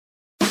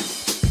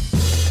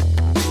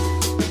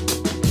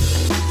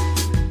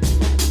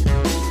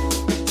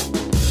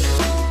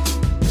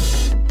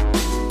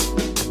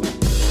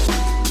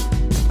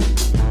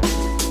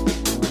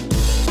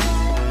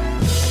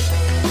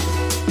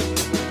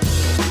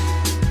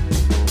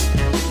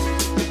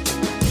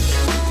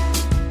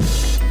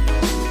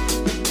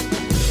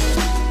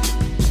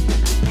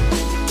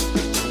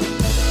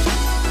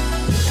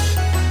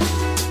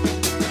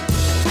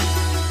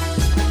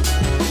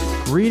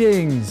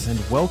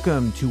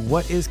Welcome to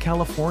What is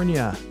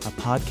California, a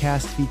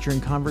podcast featuring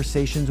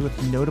conversations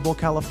with notable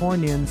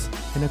Californians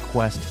in a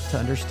quest to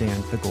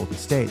understand the Golden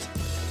State.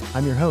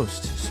 I'm your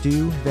host,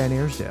 Stu Van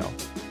Aersdale.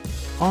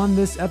 On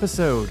this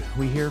episode,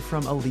 we hear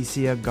from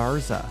Alicia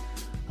Garza.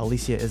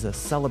 Alicia is a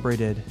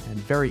celebrated and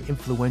very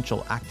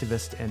influential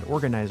activist and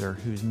organizer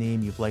whose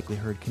name you've likely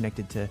heard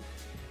connected to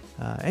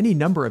any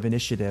number of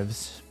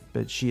initiatives,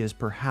 but she is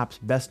perhaps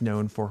best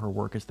known for her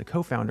work as the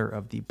co-founder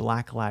of the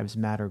Black Lives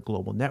Matter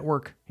Global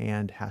Network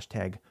and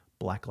hashtag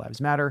Black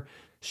Lives Matter.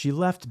 She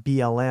left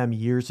BLM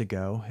years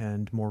ago,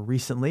 and more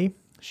recently,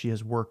 she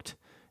has worked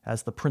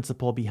as the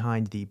principal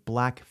behind the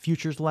Black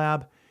Futures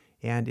Lab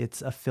and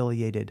its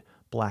affiliated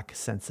Black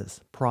Census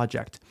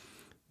Project.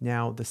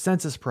 Now, the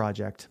Census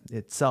Project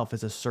itself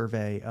is a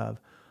survey of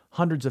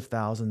hundreds of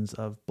thousands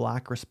of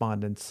Black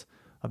respondents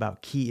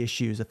about key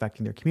issues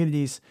affecting their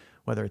communities,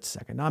 whether it's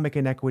economic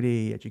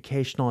inequity,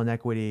 educational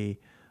inequity,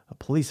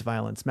 police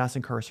violence, mass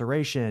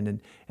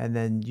incarceration, and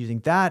then using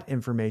that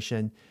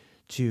information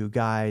to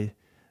guide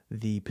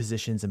the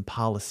positions and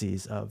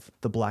policies of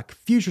the Black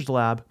Futures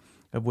Lab,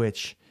 of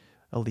which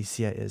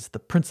Alicia is the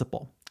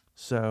principal.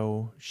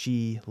 So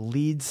she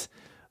leads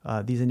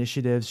these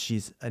initiatives.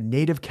 She's a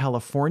native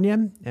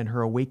Californian, and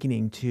her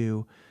awakening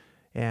to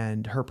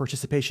and her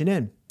participation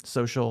in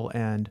social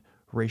and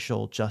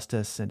racial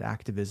justice and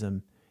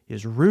activism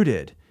is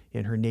rooted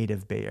in her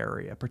native Bay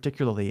Area,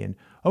 particularly in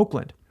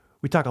Oakland.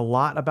 We talk a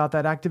lot about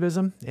that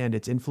activism and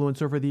its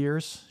influence over the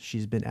years.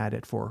 She's been at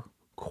it for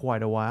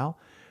quite a while.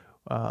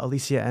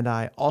 Alicia and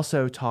I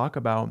also talk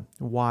about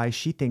why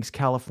she thinks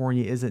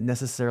California isn't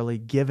necessarily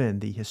given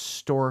the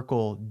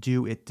historical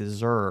due it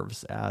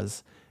deserves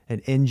as an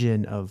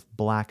engine of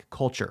Black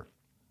culture.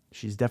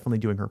 She's definitely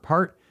doing her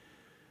part.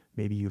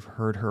 Maybe you've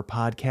heard her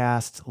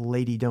podcast,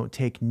 Lady Don't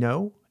Take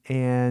No.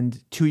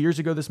 And 2 years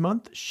ago this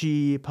month,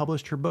 she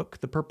published her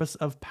book, The Purpose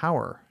of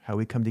Power, How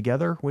We Come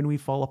Together When We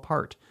Fall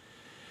Apart.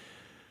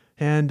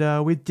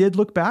 And we did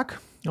look back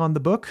on the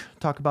book,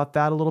 talk about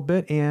that a little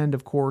bit. And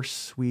of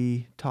course,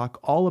 we talk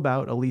all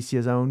about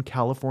Alicia's own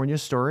California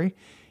story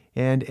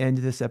and end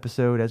this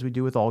episode, as we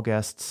do with all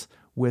guests,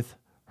 with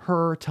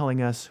her telling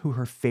us who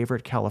her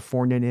favorite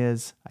Californian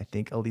is. I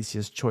think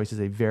Alicia's choice is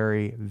a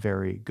very,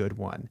 very good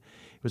one.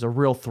 It was a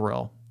real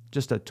thrill.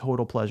 Just a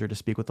total pleasure to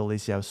speak with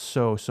Alicia. I was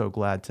so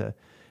glad to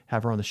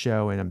have her on the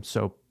show, and I'm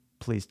so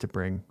pleased to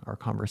bring our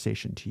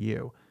conversation to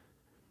you.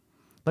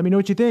 Let me know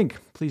what you think.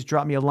 Please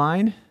drop me a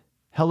line.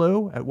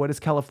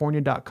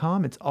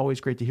 hello@whatiscalifornia.com. It's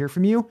always great to hear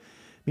from you.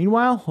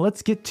 Meanwhile,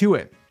 let's get to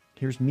it.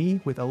 Here's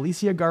me with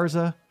Alicia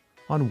Garza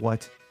on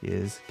What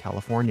is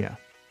California.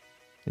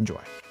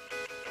 Enjoy.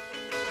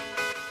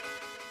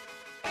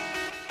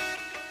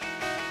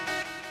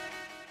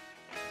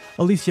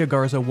 Alicia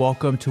Garza,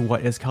 welcome to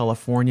What is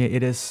California.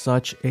 It is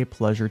such a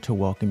pleasure to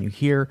welcome you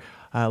here.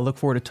 I look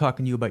forward to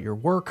talking to you about your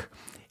work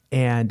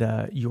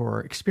and your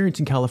experience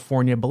in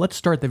California. But let's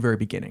start at the very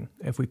beginning,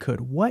 if we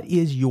could. What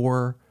is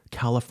your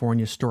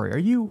California story? Are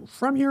you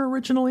from here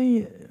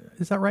originally?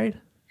 Is that right?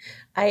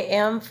 I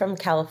am from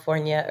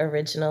California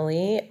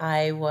originally.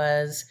 I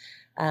was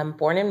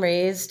born and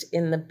raised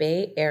in the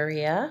Bay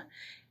Area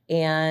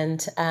and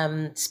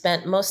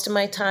spent most of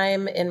my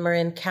time in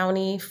Marin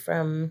County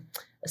from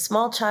a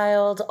small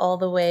child all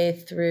the way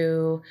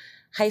through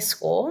high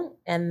school,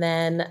 and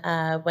then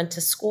went to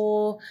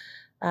school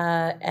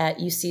at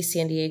UC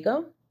San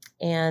Diego,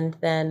 and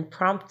then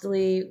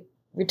promptly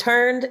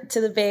returned to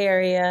the Bay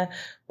Area,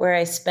 where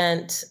I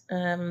spent,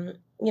 the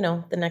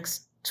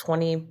next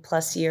 20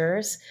 plus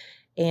years.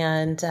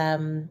 And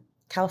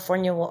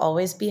California will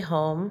always be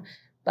home,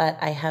 but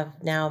I have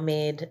now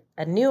made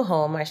a new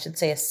home, I should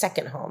say a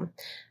second home,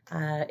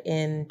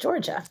 in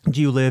Georgia.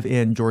 Do you live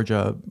in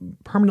Georgia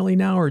permanently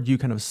now, or do you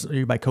are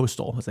you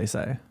bi-coastal, as they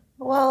say?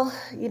 Well,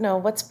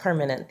 what's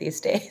permanent these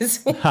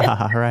days?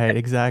 Right,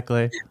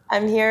 exactly.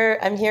 I'm here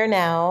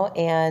now,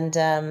 and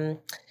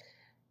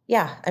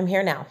I'm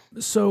here now.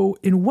 So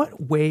in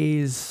what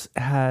ways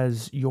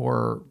has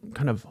your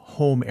kind of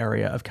home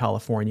area of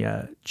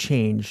California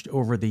changed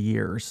over the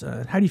years?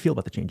 How do you feel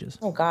about the changes?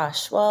 Oh,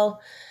 gosh. Well,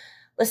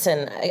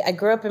 listen, I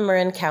grew up in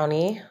Marin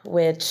County,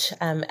 which,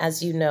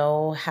 as you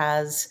know,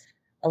 has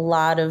a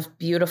lot of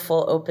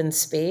beautiful open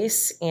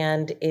space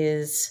and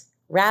is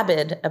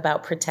rabid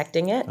about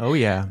protecting it. Oh,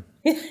 yeah.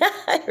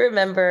 I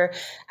remember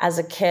as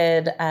a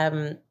kid,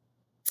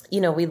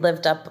 we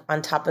lived up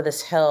on top of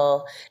this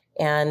hill,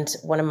 and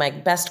one of my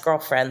best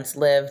girlfriends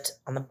lived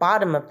on the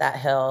bottom of that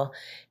hill.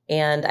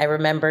 And I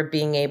remember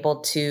being able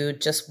to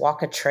just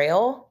walk a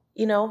trail,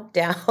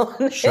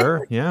 down,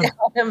 sure, yeah, down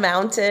a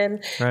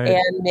mountain, right,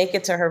 and make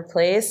it to her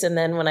place. And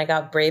then when I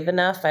got brave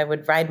enough, I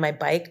would ride my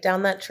bike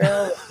down that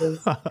trail.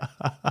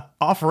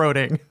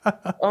 Off-roading.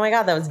 Oh my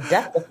God, that was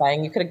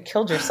death-defying. You could have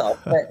killed yourself.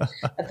 But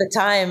at the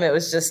time, it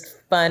was just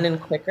fun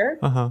and quicker.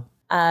 Uh-huh.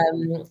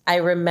 I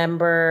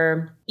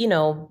remember,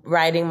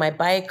 riding my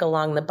bike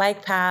along the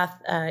bike path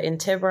in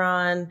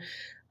Tiburon,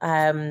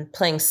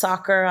 playing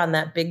soccer on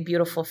that big,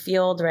 beautiful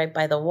field right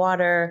by the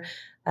water.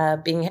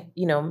 being,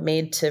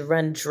 made to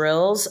run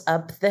drills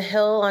up the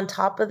hill on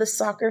top of the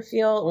soccer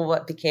field, or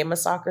what became a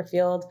soccer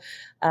field,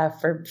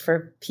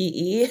 for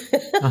PE.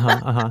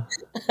 Uh-huh,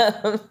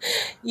 uh-huh.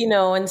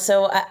 And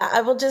so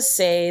I will just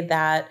say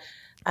that,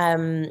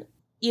 um,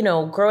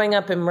 growing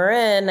up in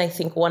Marin, I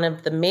think one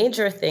of the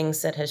major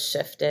things that has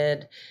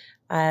shifted,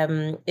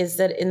 is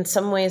that in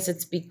some ways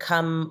it's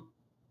become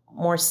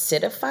more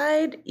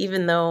citified,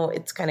 even though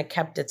it's kind of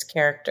kept its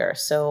character.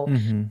 So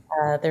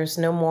Mm-hmm. there's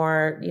no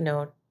more,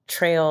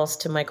 trails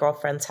to my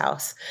girlfriend's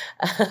house.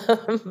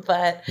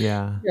 But,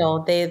 Yeah.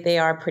 they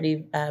are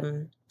pretty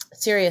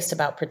serious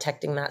about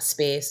protecting that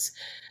space.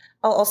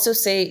 I'll also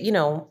say,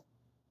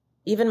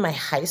 even my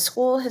high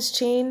school has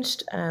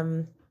changed.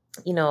 A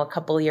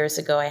couple of years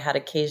ago, I had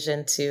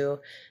occasion to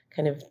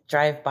kind of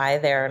drive by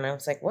there, and I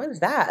was like, what is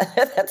that?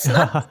 That's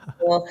not the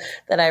school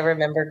that I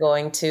remember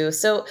going to.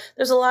 So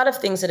there's a lot of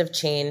things that have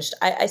changed.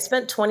 I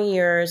spent 20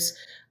 years,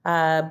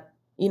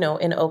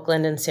 in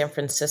Oakland and San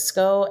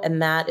Francisco,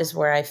 and that is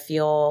where I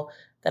feel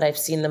that I've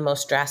seen the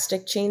most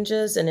drastic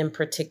changes. And in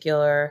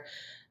particular,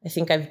 I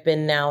think I've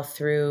been now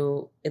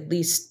through at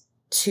least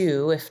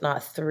two, if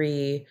not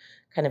three,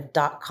 kind of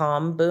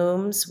 .com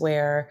booms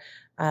where,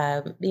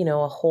 a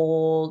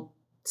whole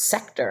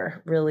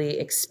sector really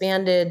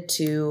expanded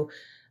to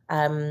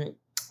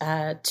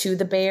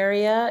the Bay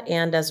Area.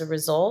 And as a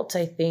result,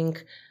 I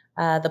think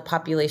the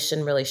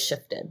population really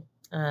shifted.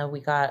 We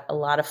got a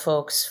lot of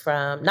folks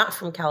not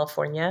from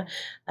California,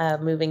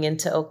 moving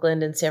into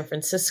Oakland and San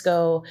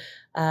Francisco.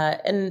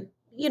 And,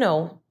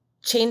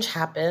 change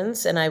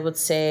happens. And I would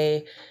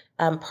say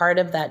part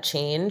of that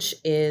change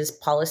is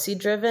policy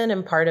driven,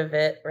 and part of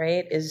it,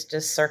 right, is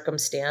just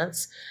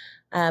circumstance.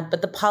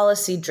 But the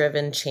policy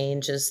driven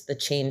change is the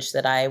change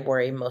that I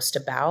worry most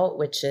about,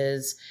 which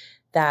is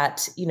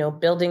that,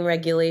 building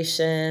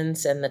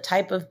regulations and the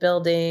type of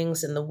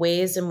buildings and the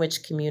ways in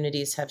which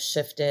communities have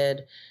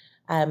shifted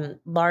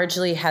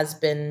largely has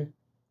been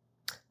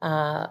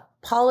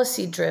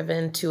policy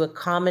driven to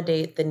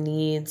accommodate the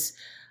needs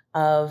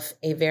of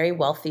a very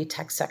wealthy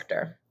tech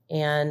sector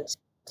and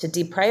to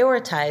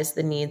deprioritize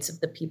the needs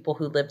of the people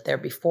who lived there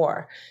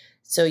before.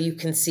 So you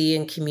can see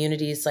in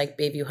communities like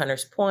Bayview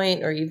Hunters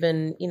Point, or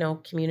even,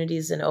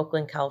 communities in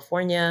Oakland,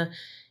 California,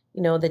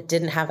 that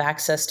didn't have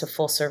access to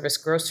full service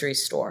grocery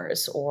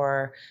stores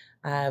or,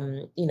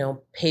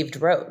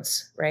 paved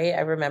roads, right?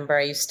 I remember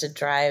I used to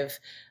drive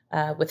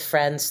with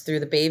friends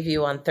through the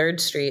Bayview on 3rd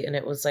Street, and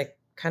it was like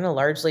kind of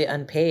largely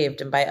unpaved.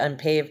 And by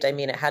unpaved, I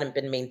mean it hadn't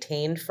been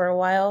maintained for a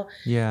while.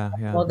 Yeah,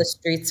 yeah. All the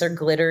streets are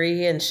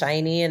glittery and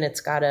shiny, and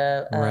it's got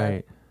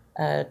Right.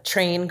 a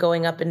train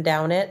going up and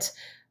down it.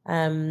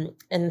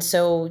 And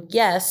so,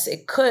 yes,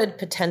 it could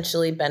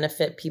potentially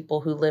benefit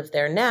people who live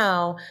there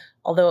now,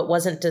 although it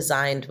wasn't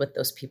designed with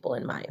those people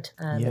in mind.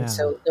 Yeah. And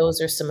so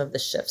those are some of the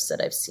shifts that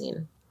I've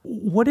seen.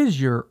 What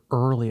is your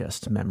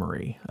earliest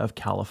memory of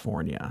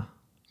California?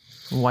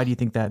 Why do you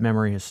think that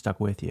memory has stuck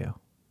with you?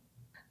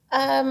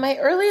 My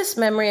earliest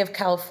memory of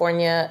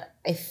California,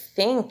 I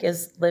think,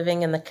 is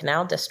living in the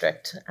Canal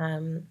District,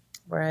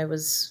 where I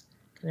was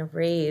kind of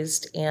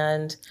raised.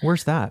 And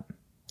Where's that?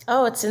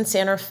 oh, it's in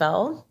San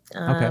Rafael.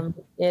 Okay.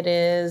 It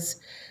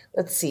is,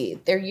 let's see,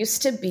 there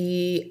used to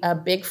be a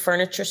big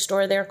furniture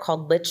store there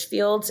called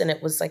Litchfield's, and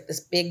it was like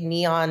this big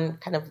neon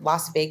kind of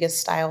Las Vegas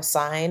style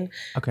sign.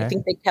 Okay. I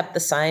think they kept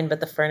the sign, but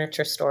the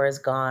furniture store is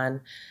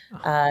gone.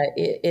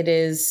 It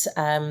is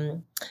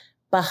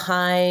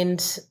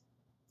behind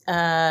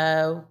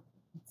San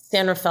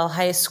Rafael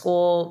High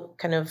School,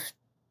 kind of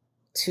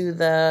to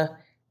the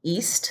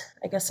east,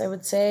 I guess I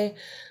would say.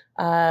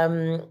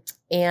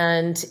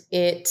 And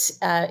it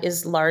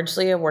is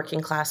largely a working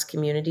class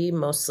community,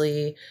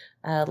 mostly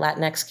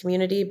Latinx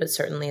community, but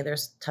certainly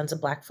there's tons of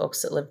Black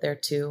folks that live there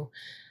too.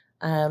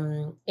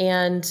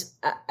 And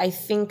I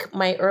think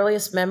my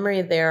earliest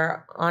memory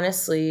there,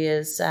 honestly,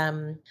 is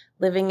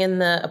living in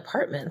the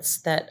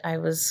apartments that I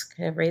was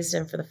kind of raised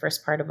in for the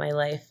first part of my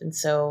life. And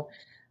so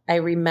I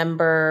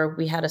remember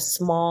we had a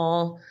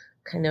small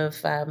kind of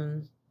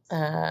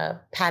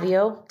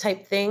patio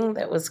type thing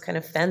that was kind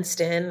of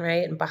fenced in,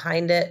 right? And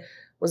behind it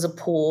was a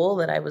pool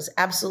that I was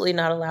absolutely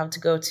not allowed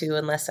to go to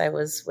unless I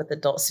was with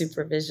adult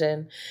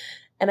supervision.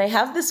 And I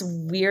have this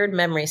weird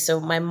memory. So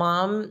my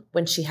mom,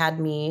 when she had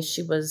me,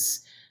 she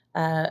was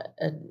a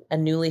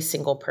newly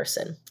single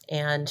person,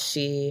 and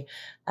she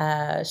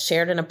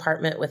shared an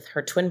apartment with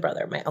her twin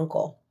brother, my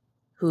uncle,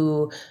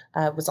 who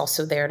was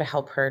also there to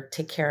help her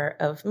take care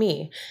of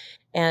me.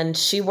 And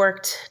she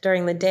worked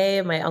during the day,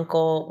 and my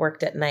uncle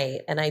worked at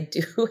night. And I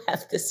do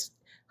have this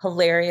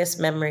hilarious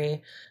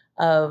memory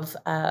of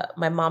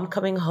my mom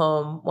coming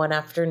home one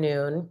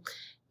afternoon.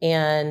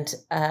 And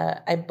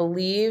I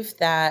believe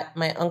that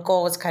my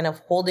uncle was kind of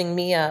holding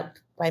me up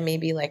by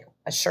maybe like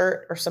a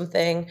shirt or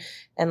something,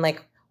 and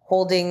like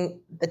holding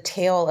the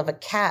tail of a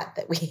cat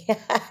that we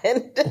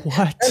had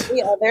What? on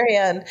the other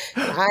hand.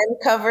 And I'm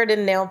covered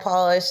in nail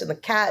polish, and the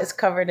cat is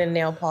covered in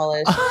nail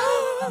polish.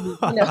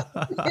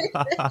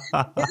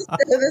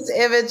 This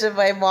image of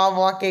my mom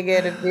walking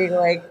in and being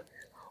like,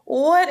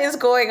 what is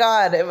going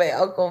on? And my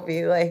uncle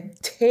be like,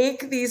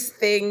 take these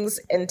things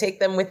and take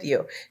them with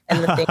you.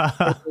 And the thing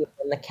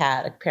and the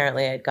cat,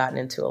 apparently I had gotten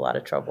into a lot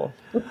of trouble.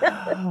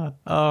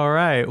 All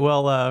right.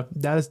 Well,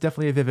 that is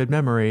definitely a vivid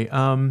memory.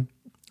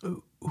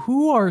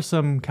 Who are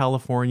some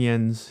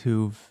Californians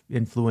who've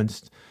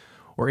influenced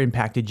or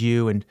impacted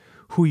you and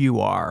who you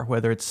are,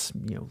 whether it's,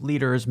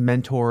 leaders,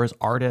 mentors,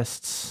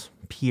 artists,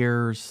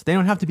 peers? They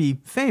don't have to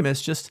be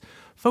famous, just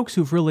folks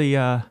who've really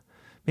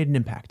made an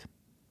impact.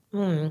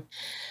 Well,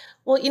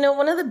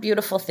 one of the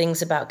beautiful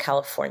things about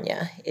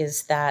California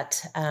is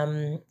that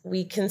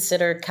we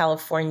consider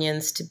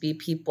Californians to be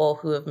people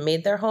who have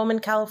made their home in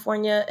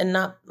California, and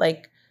not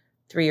like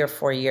 3 or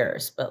 4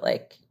 years, but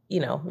like,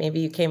 maybe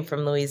you came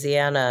from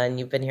Louisiana and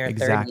you've been here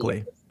 30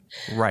 years.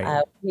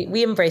 Right.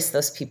 We embrace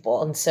those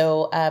people. And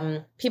so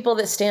people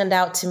that stand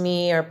out to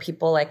me are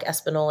people like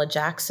Espanola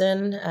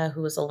Jackson,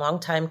 who was a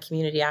longtime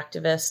community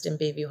activist in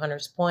Bayview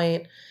Hunters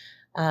Point.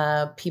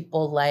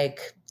 People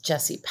like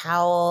Jesse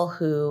Powell,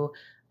 who,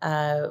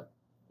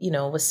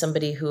 was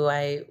somebody who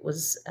I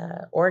was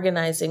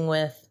organizing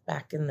with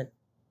back in the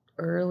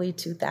early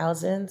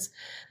 2000s.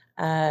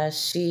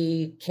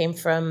 She came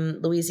from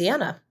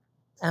Louisiana.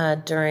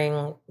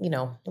 During,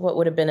 what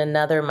would have been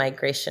another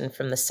migration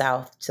from the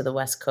South to the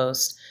West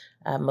Coast,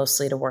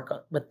 mostly to work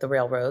with the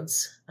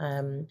railroads.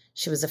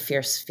 She was a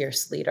fierce,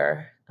 fierce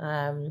leader.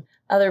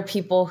 Other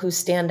people who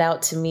stand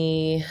out to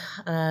me,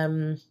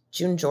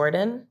 June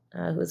Jordan,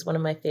 who is one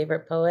of my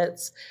favorite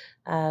poets,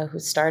 who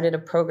started a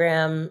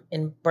program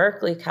in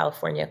Berkeley,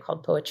 California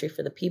called Poetry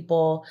for the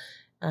People.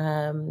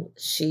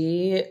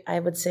 She, I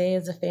would say,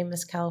 is a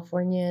famous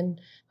Californian.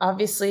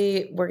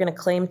 Obviously, we're going to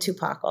claim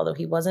Tupac, although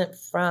he wasn't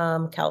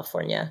from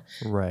California.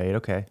 Right.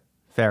 Okay.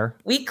 Fair.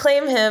 We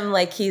claim him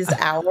like he's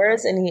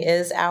ours, and he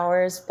is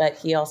ours, but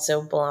he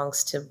also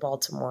belongs to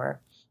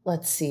Baltimore.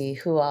 Let's see,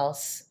 who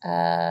else?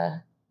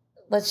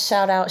 Let's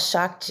shout out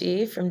Shock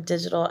G from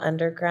Digital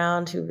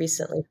Underground, who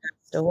recently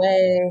passed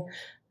away.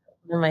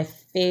 One of my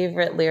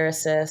favorite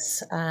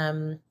lyricists.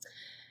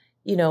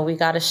 We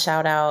got to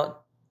shout out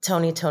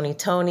Tony,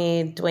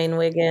 Dwayne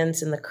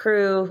Wiggins and the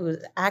crew,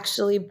 who's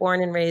actually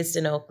born and raised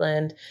in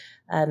Oakland.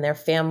 And their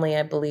family,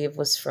 I believe,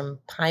 was from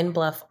Pine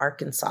Bluff,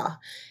 Arkansas.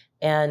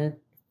 And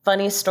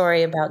funny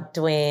story about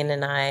Dwayne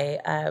and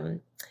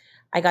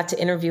I got to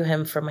interview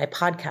him for my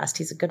podcast.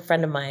 He's a good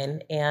friend of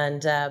mine.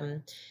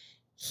 And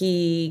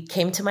he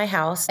came to my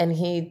house and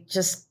he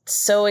just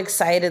so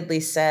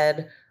excitedly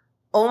said,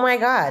 "Oh my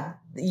God,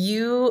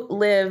 you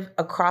live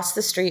across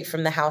the street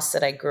from the house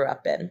that I grew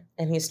up in."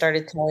 And he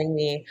started telling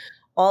me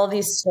all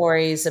these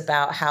stories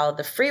about how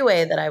the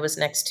freeway that I was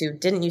next to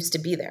didn't used to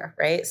be there,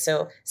 right?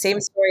 So same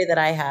story that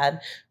I had,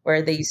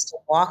 where they used to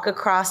walk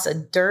across a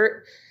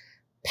dirt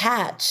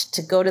patch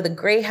to go to the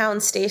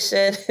Greyhound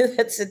station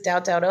that's in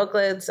downtown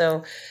Oakland.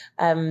 So,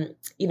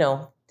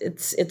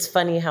 it's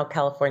funny how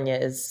California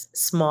is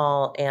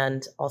small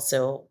and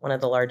also one of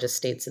the largest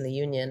states in the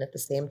union at the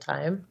same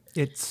time.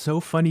 It's so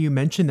funny you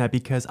mentioned that,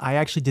 because I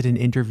actually did an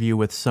interview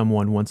with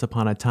someone once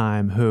upon a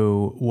time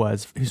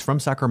who's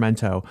from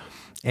Sacramento,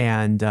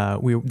 and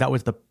that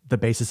was the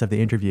basis of the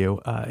interview,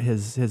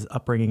 his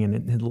upbringing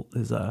and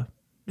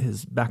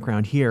his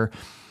background here.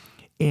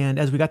 And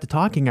as we got to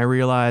talking, I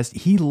realized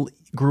he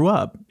grew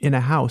up in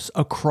a house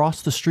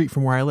across the street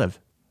from where I live.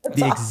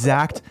 The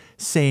exact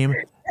same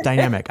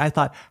dynamic. I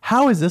thought,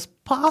 how is this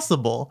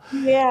possible?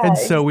 Yeah. And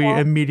so we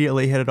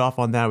immediately hit it off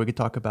on that. We could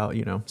talk about,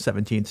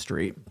 17th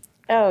Street.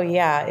 Oh,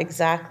 yeah,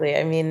 exactly.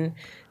 I mean,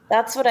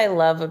 that's what I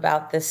love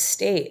about this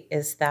state,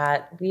 is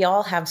that we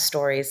all have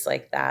stories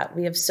like that.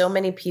 We have so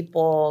many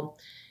people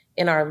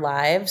in our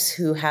lives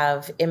who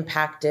have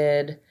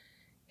impacted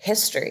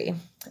history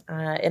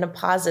in a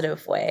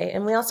positive way.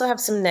 And we also have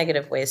some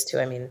negative ways too.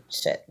 I mean,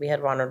 we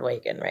had Ronald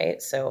Reagan,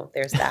 right? So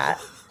there's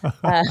that.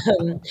 But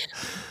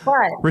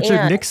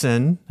Richard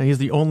Nixon, he's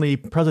the only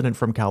president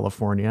from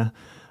California,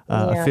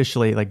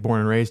 officially born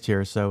and raised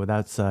here. So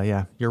that's,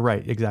 you're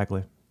right.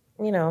 Exactly.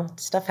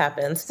 Stuff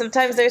happens.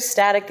 Sometimes there's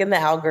static in the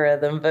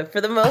algorithm, but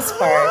for the most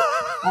part,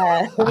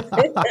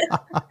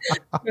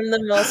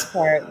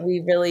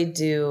 we really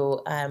do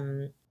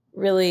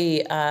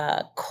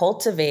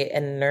cultivate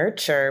and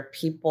nurture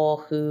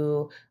people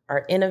who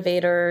are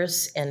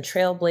innovators and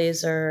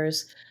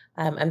trailblazers.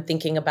 I'm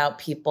thinking about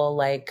people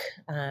like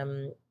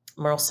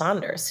Merle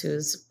Saunders,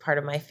 who's part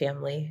of my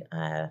family,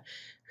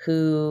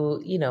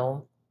 who,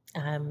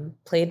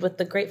 played with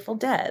the Grateful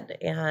Dead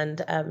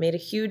and made a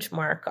huge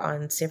mark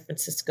on San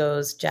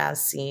Francisco's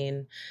jazz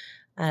scene.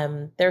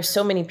 There are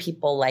so many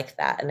people like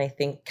that. And I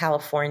think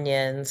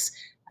Californians,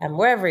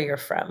 wherever you're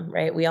from,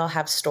 right, we all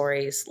have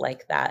stories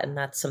like that. And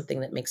that's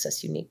something that makes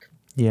us unique.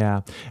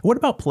 Yeah. What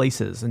about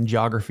places and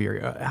geography?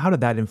 How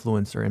did that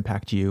influence or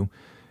impact you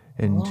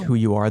and who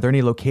you are? Are there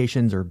any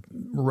locations or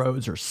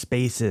roads or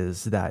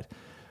spaces that,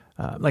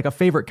 like a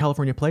favorite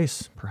California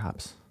place,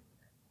 perhaps?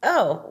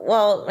 Oh,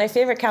 well, my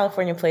favorite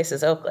California place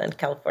is Oakland,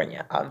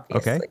 California,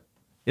 obviously. Okay.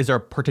 Is there a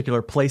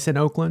particular place in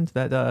Oakland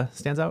that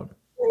stands out?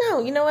 No,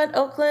 you know what?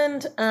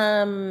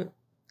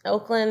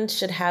 Oakland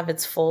should have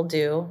its full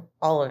due,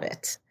 all of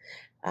it.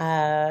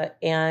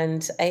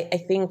 And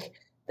I think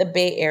the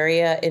Bay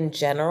Area in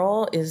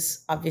general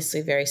is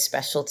obviously very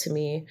special to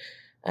me.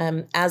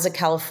 As a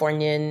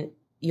Californian,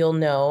 you'll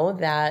know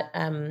that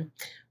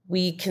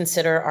we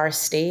consider our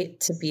state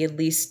to be at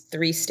least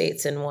 3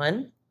 states in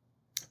one.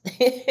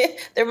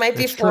 There might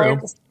be It's 4. It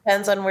true. just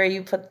depends on where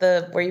you put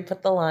the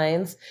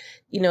lines.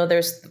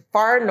 There's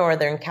far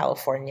Northern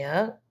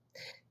California.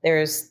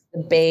 There's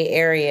the Bay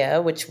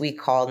Area, which we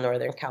call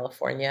Northern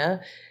California.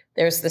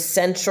 There's the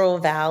Central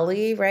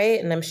Valley, right?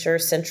 And I'm sure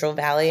Central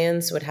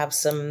Valleyans would have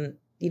some,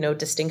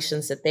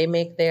 distinctions that they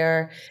make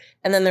there.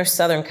 And then there's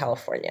Southern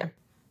California.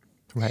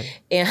 Right.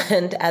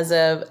 And as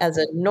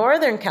a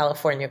Northern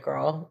California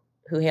girl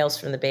who hails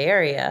from the Bay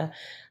Area,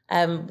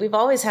 we've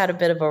always had a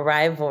bit of a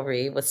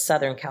rivalry with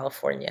Southern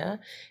California.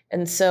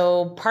 And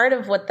so part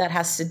of what that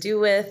has to do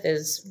with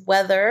is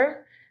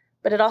weather,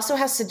 but it also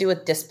has to do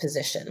with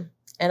disposition.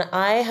 And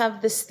I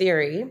have this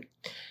theory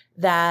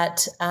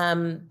that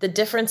the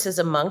differences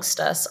amongst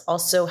us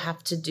also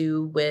have to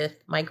do with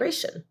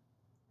migration.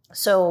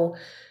 So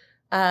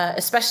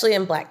especially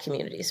in Black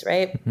communities,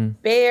 right? Mm-hmm.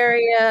 Bay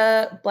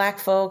Area Black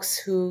folks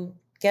who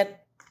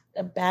get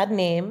a bad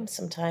name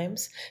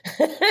sometimes.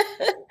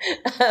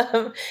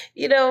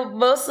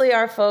 Mostly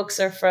our folks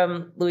are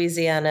from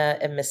Louisiana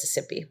and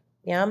Mississippi.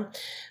 Yeah.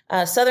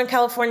 Southern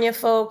California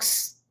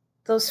folks,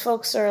 those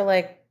folks are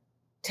like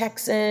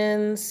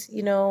Texans,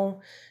 you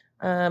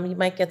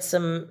might get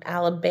some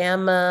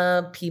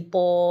Alabama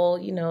people,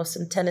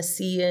 some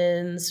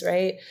Tennesseans,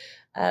 right?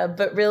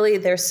 But really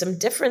there's some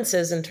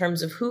differences in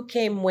terms of who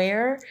came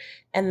where.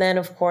 And then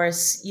of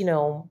course,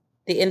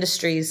 the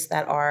industries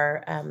that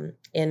are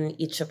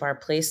in each of our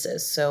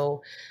places.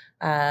 So,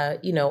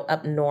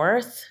 up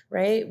north,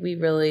 right? We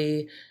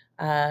really,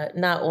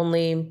 not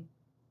only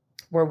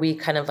were we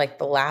kind of like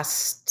the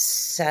last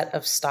set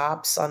of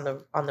stops on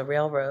the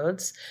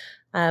railroads,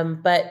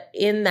 but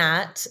in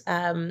that,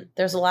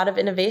 there's a lot of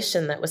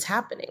innovation that was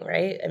happening,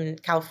 right?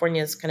 And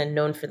California is kind of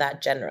known for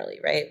that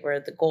generally, right? We're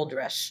the gold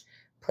rush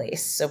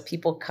place. So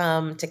people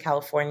come to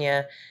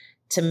California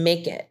to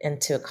make it and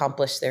to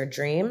accomplish their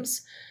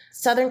dreams.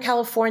 Southern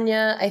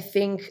California, I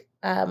think,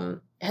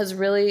 has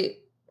really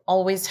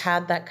always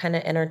had that kind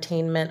of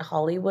entertainment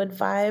Hollywood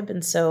vibe.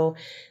 And so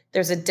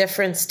there's a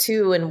difference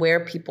too in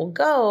where people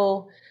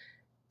go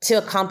to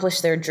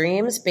accomplish their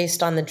dreams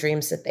based on the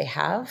dreams that they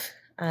have.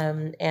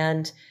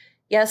 And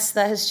yes,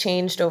 that has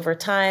changed over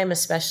time,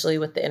 especially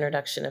with the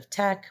introduction of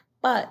tech.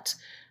 But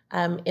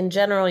in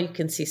general, you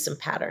can see some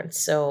patterns.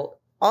 So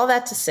all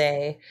that to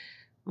say,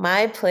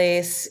 my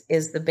place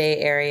is the Bay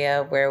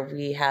Area, where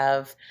we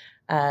have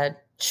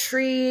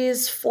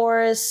trees,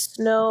 forests,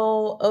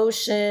 snow,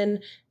 ocean,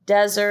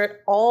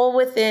 desert, all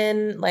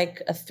within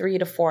like a 3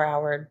 to 4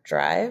 hour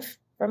drive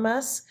from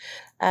us,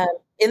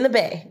 in the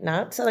Bay,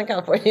 not Southern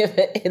California,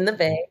 but in the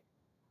Bay.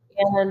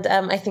 And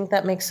I think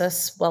that makes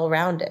us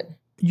well-rounded.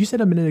 You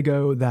said a minute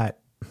ago that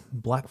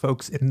Black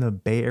folks in the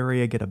Bay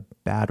Area get a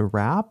bad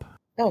rap.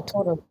 Oh,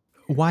 totally.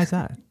 Why is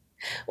that?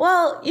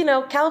 Well,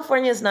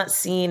 California is not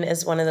seen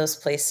as one of those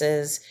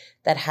places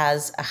that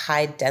has a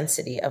high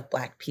density of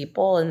Black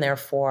people, and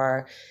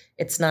therefore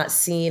it's not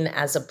seen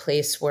as a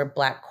place where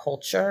Black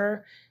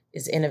culture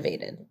is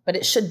innovated, but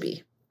it should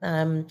be.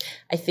 I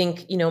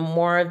think,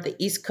 more of the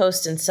East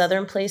Coast and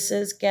Southern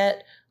places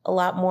get a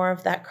lot more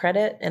of that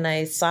credit. And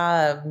I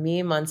saw a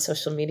meme on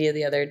social media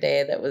the other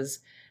day that was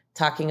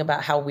talking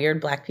about how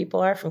weird Black people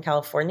are from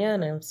California.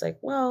 And I was like,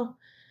 well,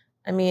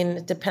 I mean,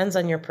 it depends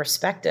on your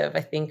perspective.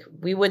 I think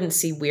we wouldn't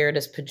see weird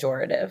as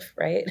pejorative,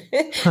 right?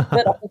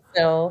 But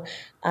also,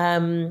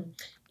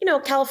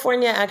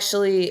 California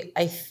actually,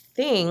 I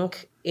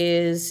think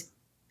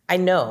I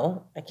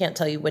can't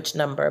tell you which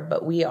number,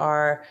 but we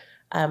are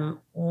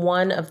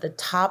one of the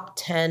top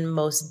 10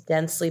 most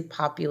densely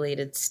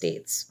populated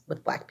states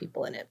with Black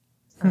people in it.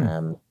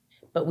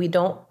 But we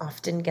don't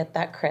often get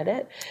that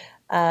credit.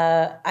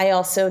 I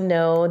also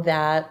know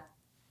that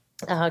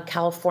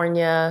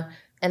California,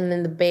 and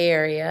then the Bay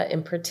Area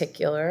in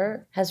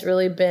particular, has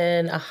really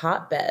been a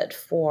hotbed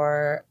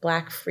for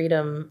Black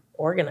freedom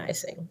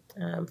organizing,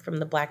 from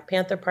the Black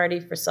Panther Party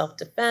for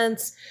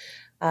self-defense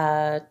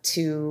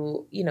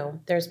to,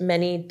 there's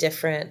many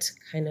different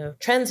kind of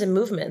trends and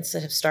movements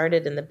that have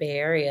started in the Bay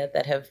Area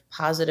that have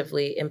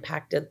positively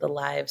impacted the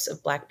lives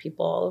of Black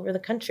people all over the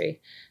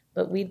country.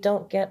 But we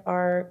don't get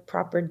our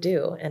proper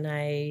due, and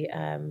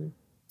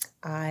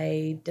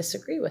I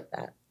disagree with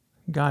that.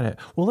 Got it.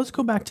 Well, let's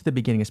go back to the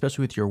beginning,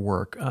 especially with your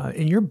work.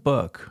 In your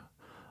book,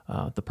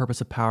 The Purpose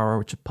of Power,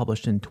 which was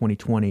published in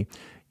 2020,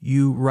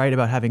 you write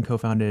about having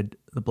co-founded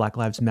the Black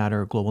Lives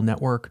Matter Global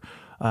Network.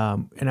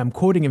 And I'm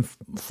quoting in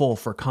full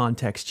for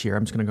context here.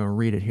 I'm just going to go and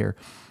read it here.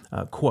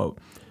 Quote,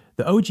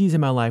 "The OGs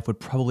in my life would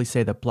probably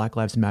say that Black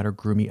Lives Matter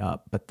grew me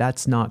up, but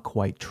that's not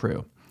quite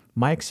true.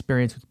 My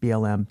experience with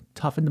BLM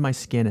toughened my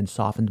skin and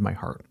softened my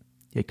heart.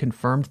 It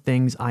confirmed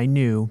things I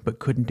knew but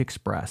couldn't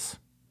express,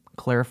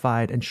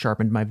 clarified and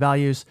sharpened my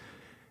values,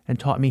 and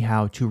taught me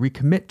how to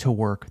recommit to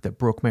work that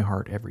broke my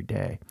heart every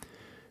day.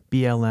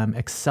 BLM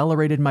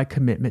accelerated my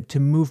commitment to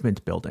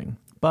movement building,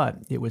 but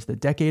it was the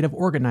decade of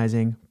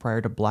organizing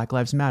prior to Black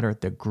Lives Matter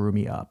that grew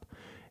me up,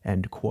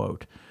 end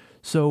quote.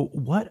 So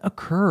what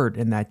occurred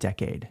in that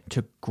decade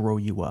to grow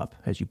you up,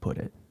 as you put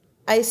it?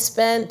 I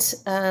spent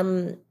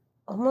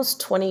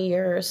almost 20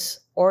 years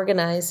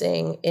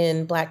organizing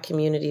in Black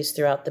communities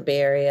throughout the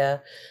Bay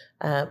Area,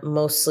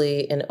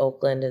 mostly in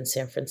Oakland and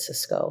San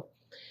Francisco.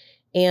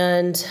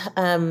 And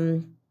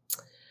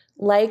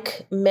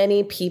like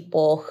many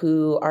people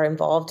who are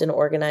involved in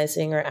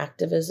organizing or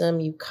activism,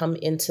 you come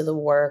into the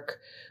work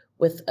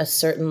with a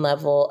certain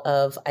level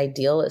of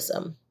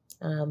idealism,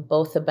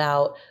 both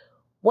about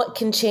what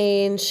can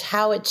change,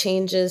 how it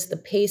changes, the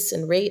pace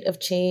and rate of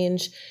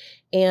change.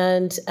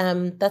 And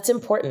that's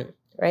important,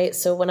 right?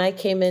 So when I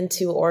came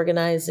into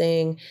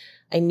organizing,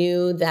 I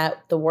knew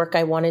that the work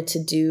I wanted to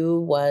do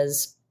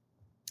was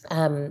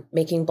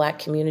making Black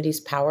communities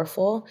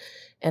powerful.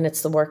 And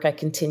it's the work I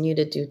continue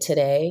to do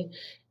today.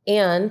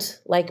 And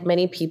like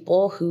many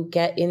people who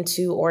get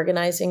into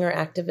organizing or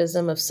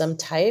activism of some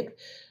type,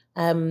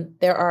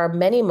 there are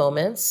many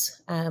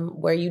moments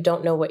where you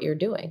don't know what you're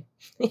doing.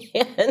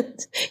 And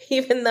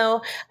even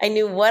though I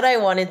knew what I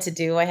wanted to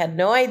do, I had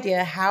no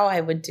idea how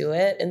I would do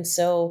it. And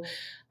so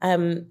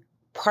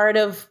part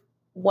of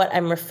what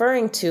I'm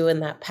referring to in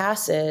that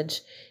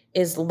passage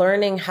is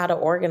learning how to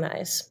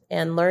organize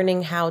and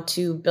learning how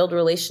to build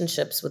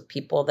relationships with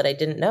people that I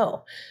didn't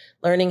know,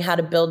 learning how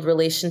to build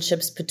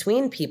relationships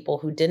between people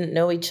who didn't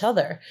know each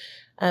other,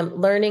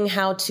 learning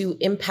how to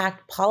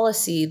impact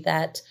policy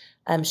that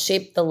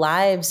shaped the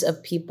lives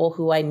of people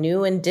who I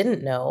knew and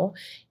didn't know,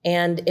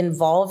 and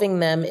involving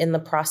them in the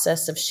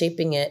process of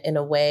shaping it in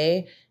a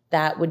way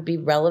that would be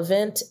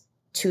relevant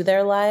to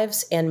their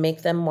lives and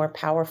make them more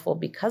powerful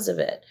because of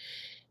it.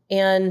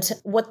 And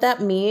what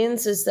that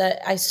means is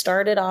that I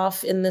started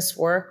off in this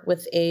work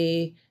with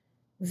a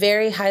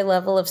very high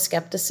level of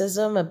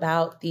skepticism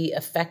about the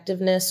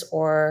effectiveness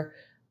or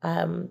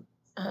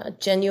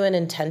genuine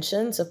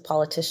intentions of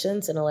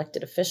politicians and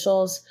elected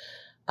officials,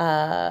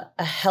 a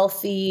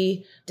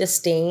healthy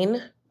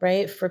disdain,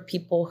 right, for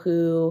people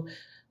who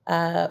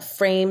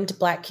framed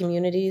Black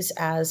communities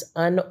as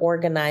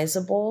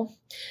unorganizable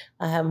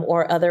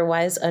or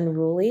otherwise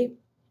unruly.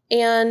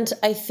 And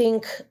I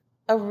think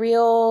a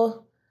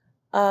real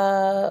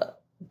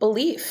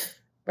belief,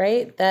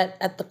 right, that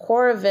at the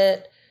core of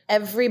it,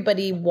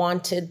 everybody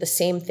wanted the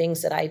same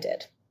things that I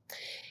did.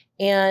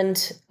 And,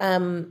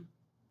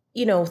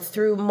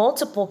 through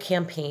multiple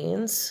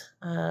campaigns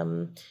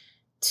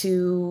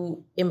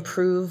to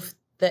improve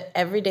the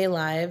everyday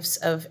lives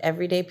of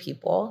everyday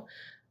people,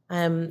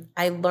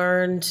 I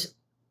learned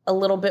a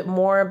little bit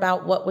more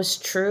about what was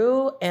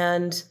true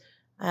and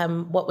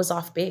what was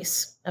off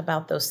base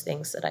about those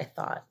things that I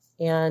thought.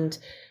 And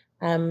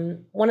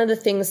one of the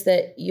things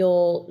that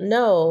you'll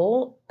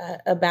know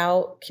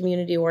about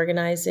community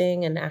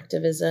organizing and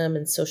activism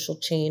and social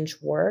change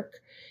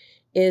work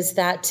is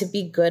that to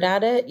be good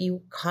at it,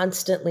 you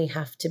constantly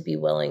have to be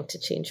willing to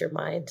change your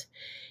mind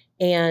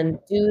and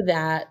do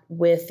that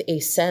with a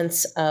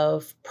sense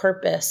of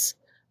purpose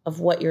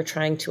of what you're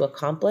trying to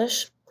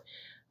accomplish.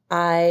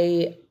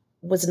 I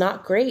was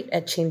not great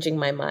at changing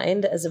my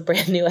mind as a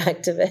brand new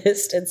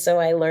activist. And so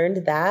I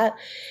learned that.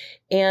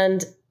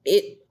 And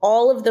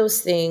all of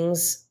those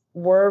things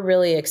were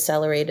really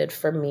accelerated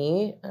for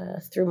me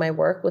through my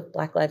work with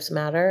Black Lives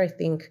Matter. I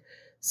think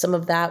some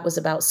of that was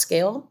about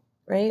scale,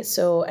 right?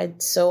 So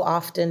I'd so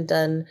often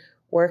done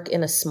work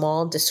in a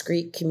small,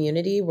 discrete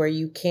community where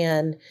you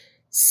can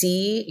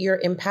see your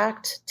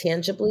impact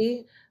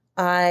tangibly.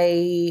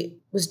 I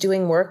was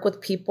doing work with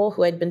people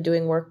who I'd been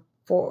doing work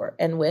for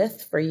and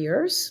with for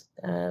years.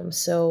 And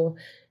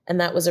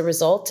that was a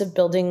result of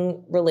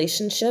building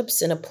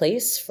relationships in a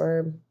place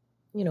for,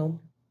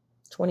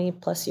 20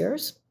 plus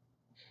years.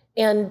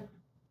 And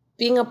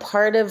being a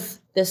part of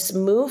this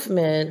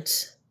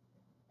movement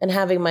and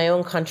having my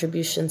own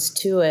contributions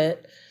to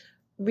it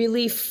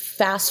really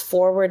fast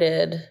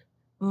forwarded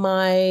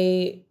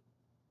my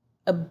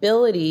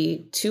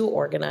ability to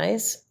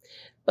organize,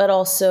 but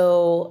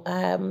also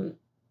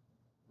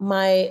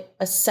my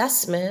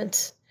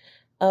assessment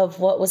of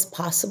what was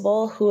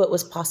possible, who it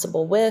was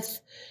possible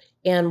with,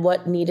 and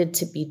what needed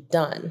to be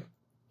done.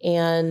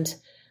 And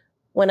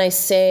when I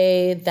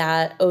say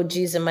that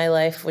OGs in my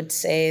life would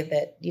say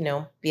that,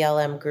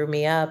 BLM grew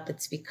me up,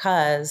 it's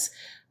because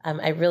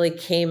I really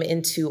came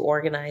into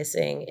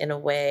organizing in a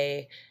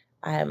way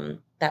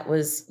that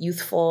was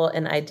youthful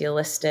and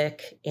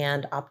idealistic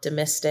and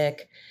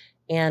optimistic.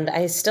 And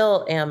I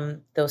still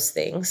am those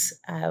things.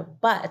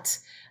 But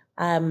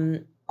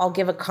I'll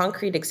give a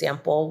concrete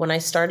example. When I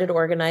started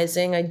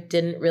organizing, I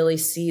didn't really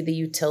see the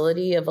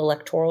utility of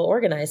electoral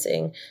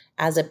organizing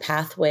as a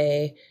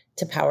pathway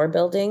to power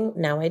building.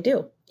 Now I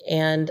do.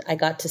 And I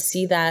got to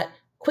see that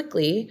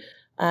quickly,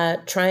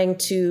 trying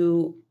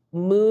to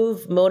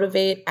move,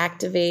 motivate,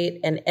 activate,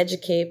 and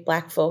educate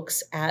Black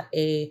folks at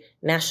a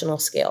national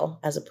scale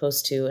as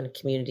opposed to a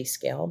community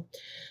scale.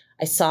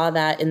 I saw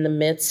that in the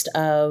midst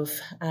of,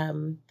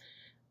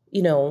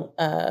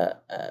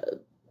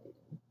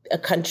 a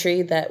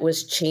country that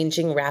was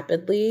changing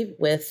rapidly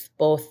with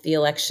both the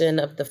election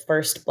of the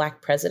first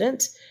Black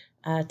president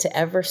to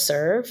ever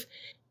serve,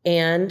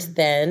 and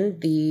then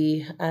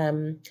the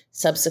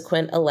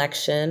subsequent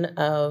election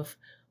of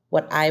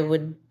what I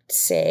would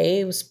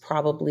say was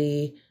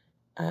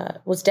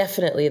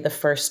definitely the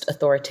first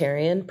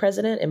authoritarian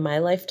president in my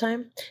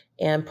lifetime,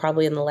 and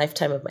probably in the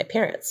lifetime of my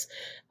parents.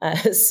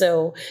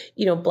 So,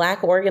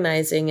 Black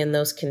organizing in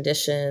those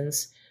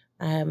conditions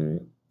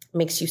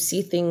makes you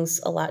see things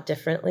a lot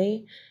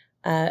differently.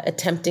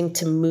 Attempting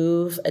to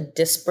move a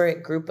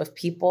disparate group of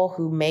people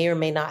who may or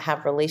may not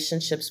have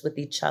relationships with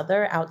each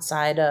other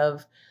outside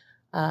of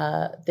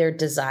their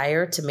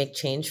desire to make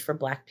change for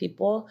Black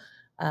people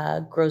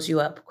grows you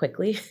up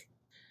quickly.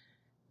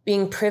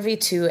 Being privy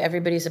to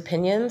everybody's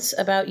opinions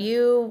about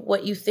you,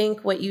 what you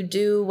think, what you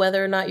do,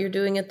 whether or not you're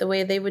doing it the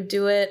way they would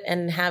do it,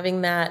 and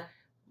having that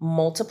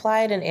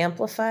multiplied and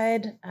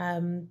amplified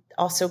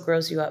also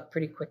grows you up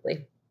pretty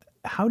quickly.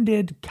 How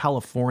did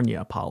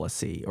California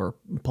policy or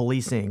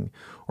policing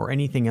or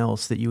anything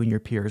else that you and your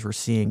peers were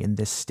seeing in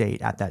this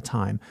state at that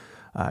time,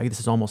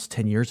 this is almost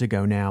 10 years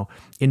ago now,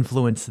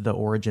 influence the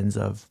origins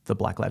of the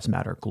Black Lives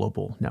Matter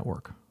global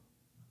network?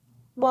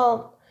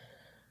 Well,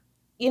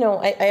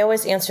 I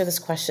always answer this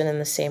question in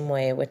the same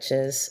way, which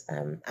is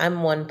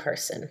I'm one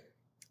person,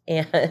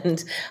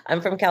 and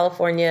I'm from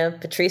California.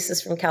 Patrice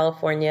is from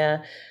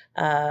California.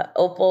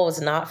 Opal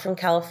was not from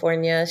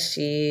California.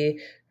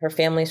 Her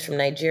family's from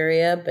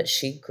Nigeria, but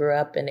she grew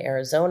up in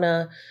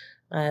Arizona.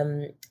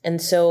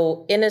 And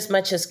so in as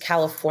much as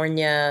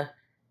California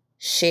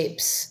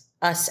shapes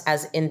us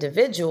as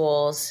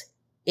individuals,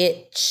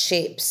 it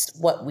shapes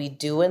what we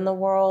do in the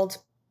world.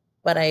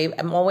 But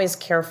I'm always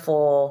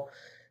careful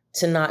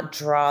to not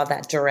draw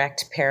that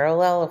direct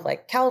parallel of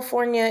like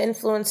California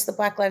influenced the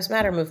Black Lives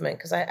Matter movement,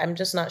 because I'm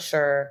just not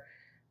sure.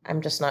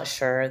 I'm just not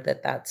sure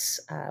that that's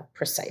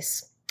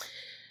precise.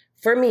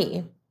 For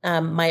me,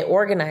 my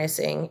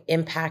organizing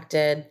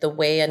impacted the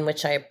way in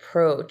which I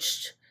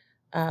approached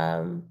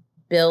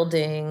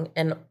building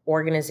an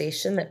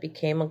organization that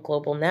became a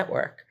global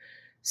network.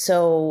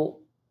 So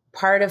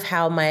part of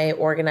how my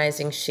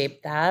organizing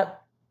shaped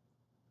that,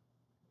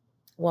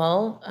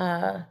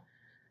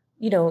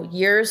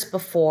 years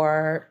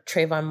before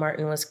Trayvon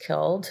Martin was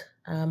killed,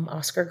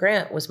 Oscar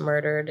Grant was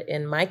murdered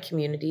in my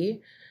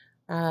community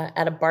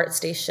at a BART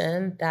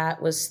station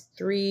that was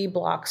 3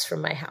 blocks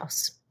from my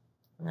house.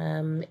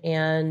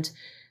 And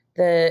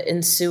the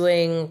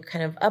ensuing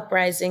kind of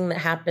uprising that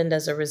happened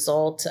as a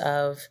result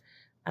of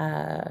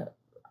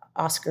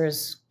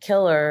Oscar's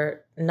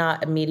killer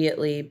not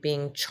immediately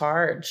being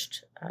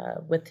charged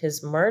with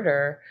his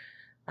murder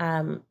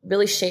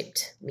really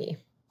shaped me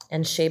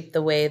and shaped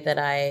the way that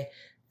I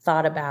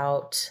thought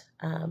about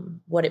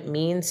what it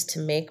means to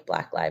make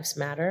Black Lives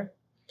Matter.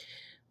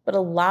 But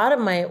a lot of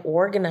my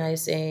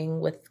organizing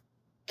with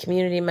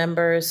community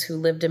members who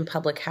lived in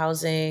public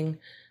housing,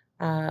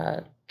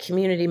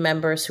 community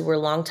members who were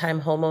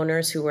longtime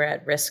homeowners who were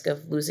at risk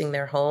of losing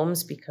their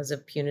homes because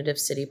of punitive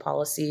city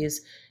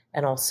policies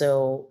and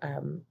also,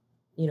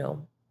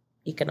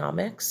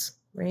 economics,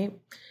 right?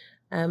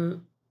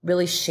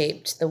 Really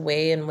shaped the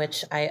way in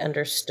which I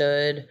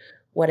understood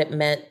what it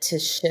meant to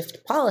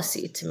shift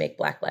policy to make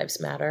Black Lives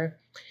Matter.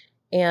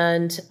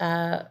 And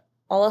I'll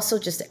also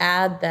just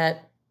add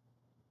that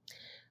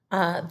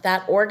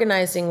that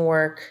organizing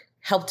work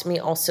helped me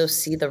also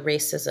see the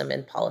racism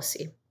in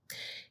policy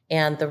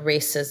and the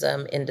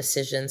racism in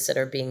decisions that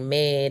are being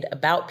made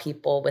about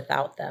people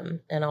without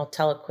them. And I'll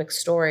tell a quick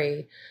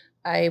story.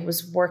 I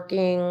was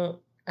working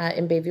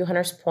in Bayview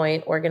Hunters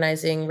Point,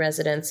 organizing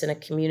residents in a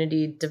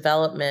community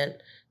development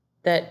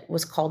that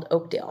was called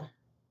Oakdale.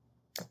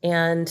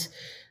 And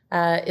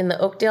in the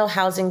Oakdale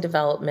housing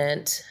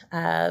development,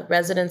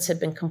 residents had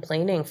been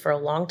complaining for a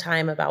long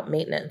time about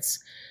maintenance.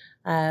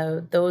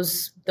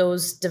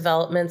 Those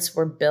developments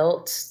were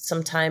built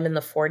sometime in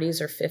the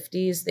 40s or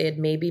 50s. They had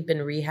maybe been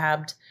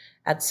rehabbed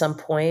at some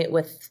point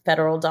with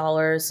federal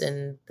dollars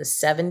in the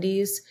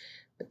 70s.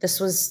 But this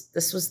was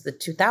the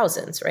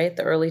 2000s, right?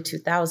 The early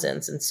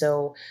 2000s. And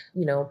so,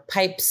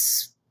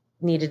 pipes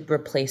needed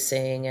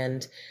replacing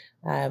and,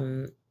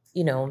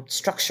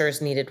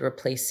 structures needed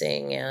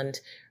replacing, and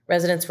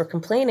residents were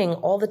complaining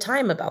all the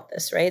time about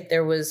this, right?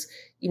 There was,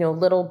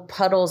 little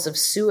puddles of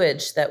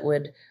sewage that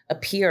would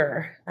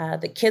appear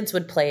that kids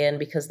would play in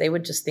because they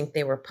would just think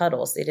they were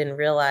puddles. They didn't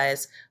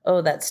realize,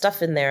 oh, that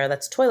stuff in there,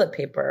 that's toilet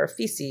paper or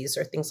feces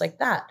or things like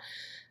that.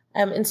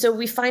 And so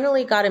we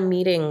finally got a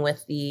meeting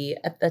with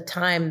at the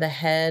time, the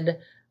head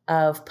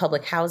of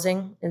public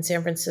housing in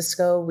San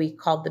Francisco. We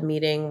called the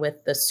meeting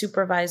with the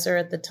supervisor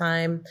at the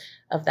time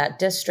of that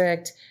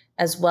district,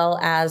 as well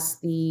as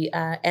the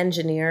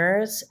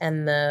engineers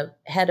and the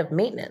head of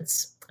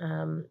maintenance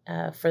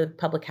for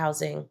public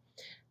housing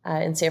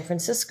in San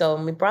Francisco.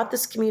 And we brought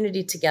this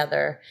community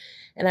together.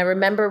 And I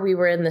remember we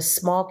were in this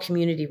small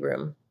community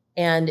room,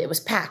 and it was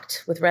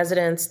packed with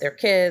residents, their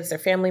kids, their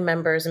family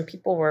members, and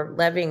people were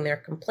levying their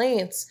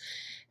complaints.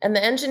 And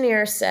the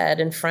engineer said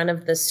in front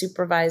of the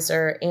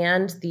supervisor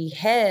and the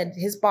head,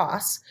 his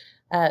boss,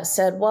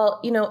 said, well,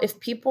 if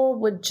people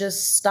would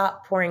just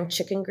stop pouring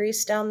chicken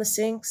grease down the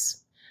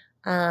sinks,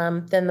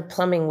 then the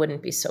plumbing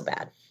wouldn't be so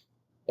bad.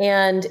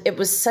 And it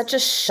was such a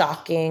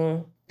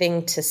shocking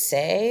thing to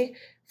say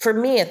for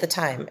me at the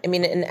time. I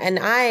mean, and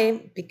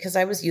I, because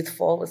I was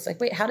youthful, was like,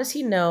 wait, how does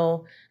he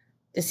know?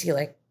 Is he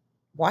like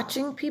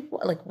watching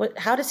people? Like, what?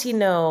 How does he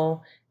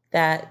know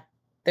that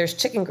there's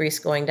chicken grease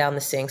going down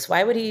the sinks?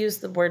 Why would he use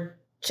the word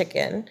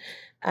chicken?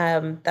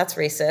 That's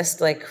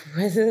racist. Like,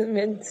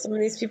 some of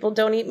these people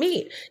don't eat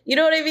meat. You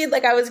know what I mean?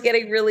 Like, I was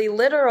getting really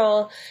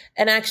literal.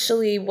 And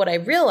actually, what I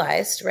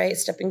realized, right,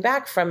 stepping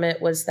back from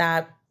it, was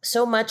that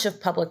so much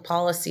of public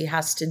policy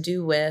has to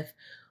do with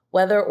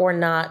whether or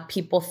not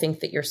people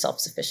think that you're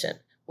self-sufficient,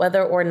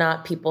 whether or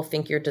not people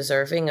think you're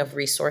deserving of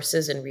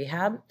resources and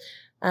rehab.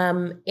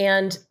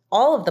 And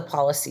all of the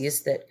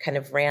policies that kind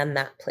of ran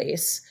that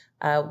place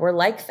were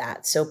like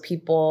that. So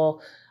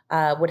people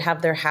would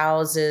have their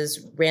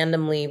houses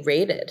randomly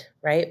raided,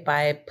 right,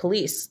 by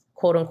police,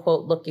 quote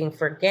unquote, looking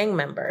for gang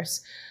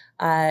members.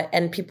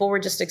 And people were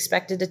just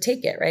expected to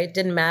take it, right? It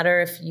didn't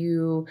matter if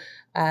you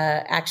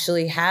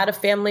actually had a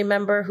family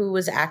member who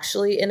was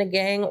actually in a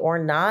gang or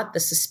not. The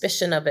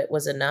suspicion of it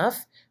was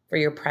enough for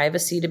your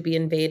privacy to be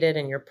invaded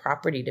and your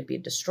property to be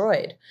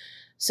destroyed.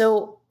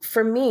 So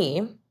for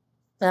me,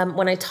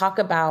 when I talk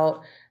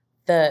about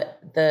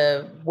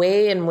the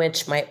way in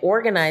which my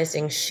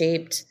organizing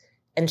shaped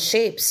and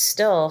shapes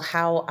still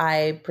how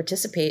I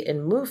participate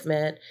in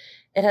movement,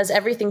 it has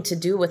everything to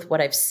do with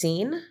what I've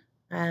seen,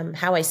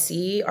 how I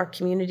see our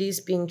communities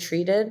being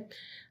treated,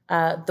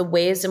 the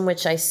ways in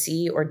which I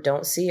see or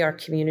don't see our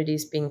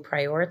communities being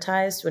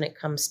prioritized when it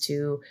comes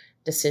to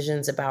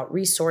decisions about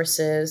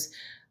resources.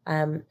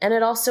 And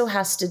it also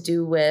has to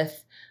do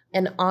with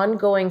an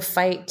ongoing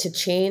fight to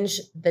change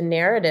the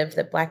narrative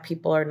that Black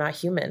people are not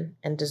human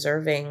and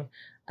deserving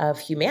of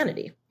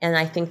humanity. And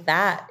I think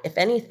that, if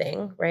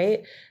anything,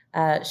 right,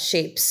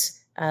 shapes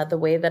the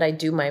way that I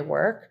do my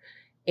work.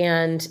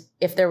 And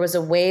if there was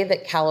a way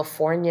that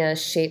California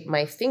shaped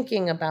my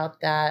thinking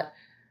about that,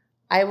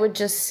 I would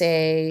just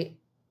say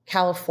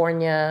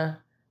California,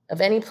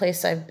 of any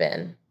place I've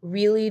been,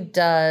 really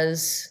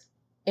does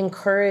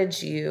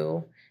encourage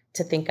you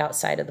to think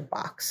outside of the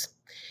box.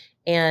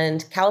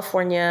 And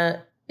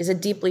California is a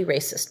deeply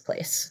racist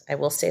place. I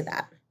will say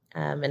that.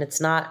 And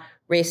it's not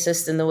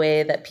racist in the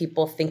way that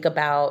people think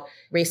about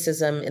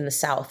racism in the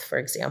South, for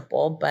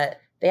example, but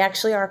they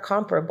actually are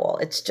comparable.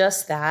 It's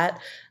just that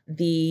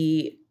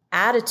the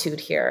attitude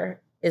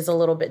here is a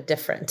little bit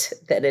different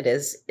than it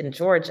is in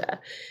Georgia.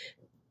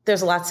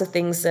 There's lots of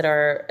things that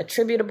are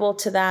attributable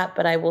to that,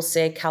 but I will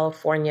say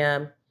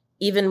California,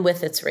 even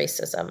with its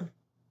racism,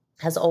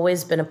 has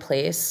always been a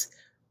place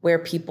where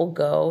people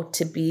go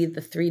to be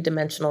the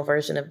three-dimensional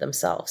version of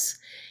themselves.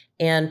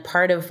 And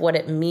part of what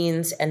it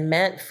means and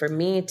meant for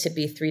me to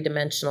be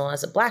three-dimensional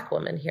as a Black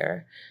woman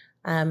here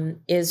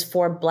is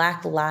for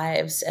Black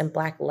lives and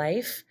Black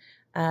life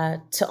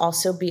to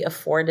also be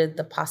afforded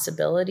the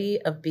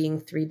possibility of being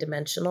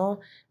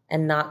three-dimensional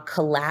and not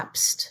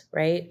collapsed,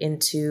 right,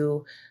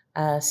 into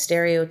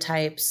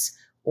stereotypes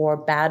or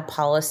bad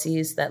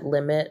policies that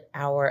limit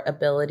our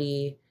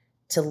ability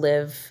to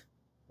live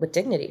with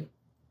dignity.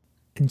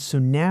 And so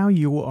now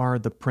you are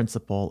the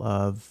principal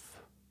of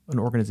an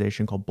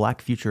organization called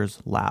Black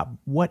Futures Lab.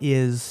 What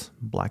is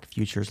Black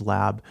Futures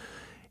Lab?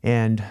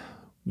 And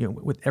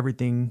with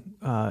everything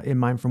in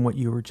mind from what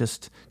you were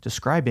just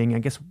describing, I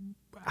guess,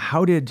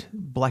 how did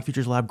Black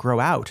Futures Lab grow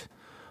out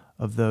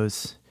of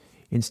those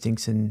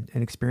instincts and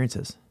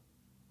experiences?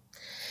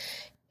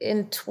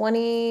 In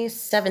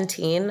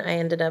 2017, I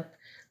ended up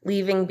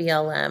leaving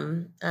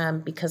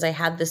BLM because I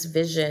had this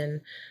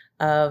vision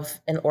of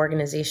an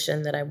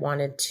organization that I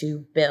wanted to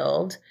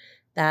build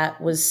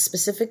that was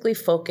specifically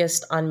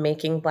focused on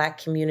making Black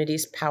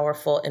communities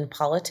powerful in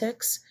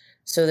politics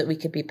so that we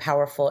could be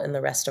powerful in the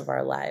rest of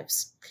our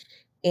lives.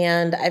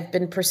 And I've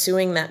been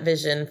pursuing that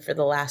vision for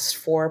the last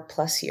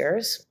 4+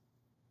 years,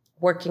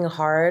 working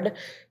hard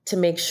to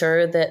make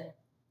sure that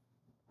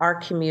our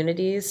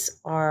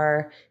communities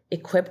are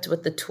equipped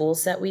with the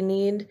tools that we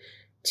need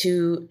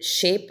to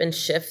shape and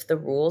shift the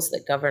rules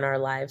that govern our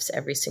lives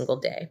every single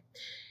day.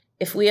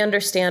 If we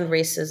understand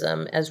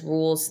racism as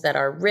rules that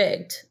are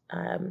rigged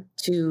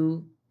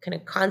to kind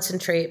of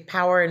concentrate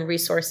power and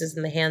resources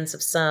in the hands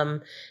of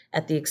some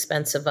at the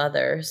expense of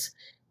others,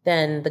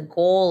 then the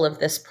goal of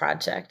this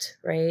project,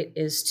 right,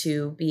 is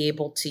to be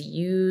able to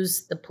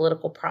use the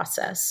political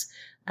process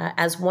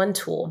as one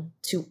tool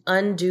to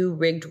undo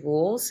rigged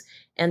rules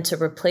and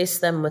to replace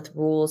them with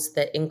rules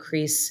that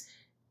increase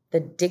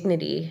the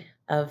dignity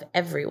of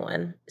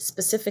everyone,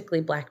 specifically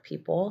Black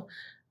people.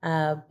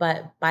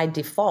 But by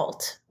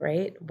default,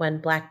 right, when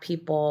Black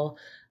people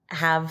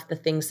have the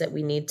things that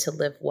we need to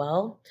live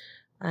well,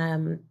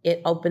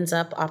 it opens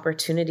up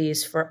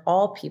opportunities for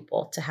all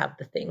people to have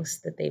the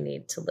things that they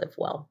need to live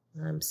well.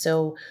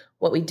 So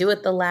what we do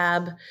at the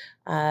lab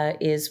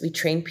is we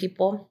train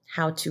people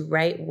how to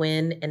write,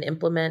 win, and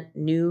implement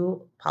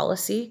new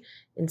policy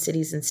in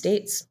cities and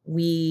states.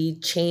 We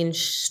change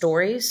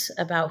stories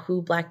about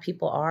who Black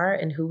people are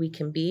and who we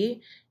can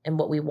be and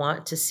what we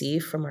want to see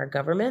from our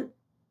government.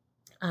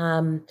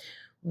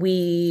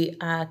 We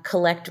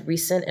collect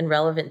recent and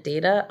relevant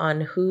data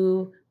on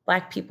who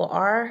Black people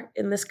are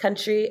in this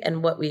country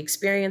and what we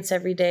experience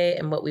every day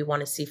and what we want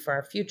to see for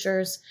our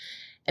futures.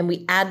 And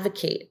we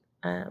advocate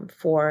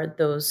for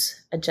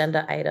those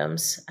agenda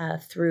items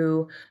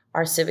through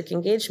our civic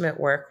engagement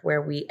work,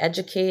 where we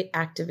educate,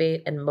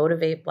 activate, and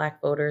motivate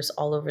Black voters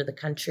all over the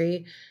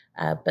country.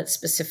 But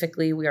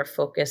specifically, we are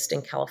focused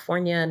in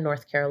California,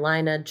 North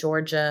Carolina,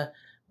 Georgia,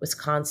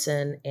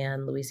 Wisconsin,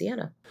 and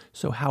Louisiana.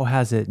 So how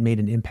has it made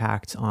an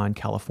impact on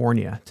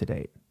California to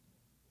date?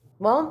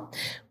 Well,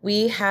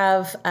 we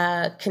have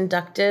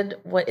conducted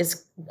what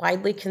is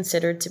widely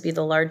considered to be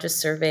the largest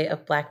survey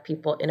of Black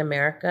people in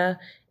America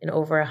in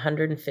over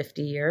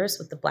 150 years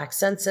with the Black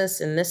Census.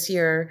 And this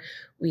year,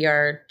 we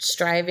are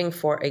striving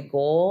for a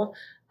goal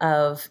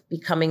of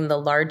becoming the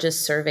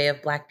largest survey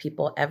of Black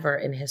people ever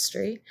in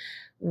history.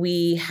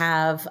 We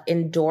have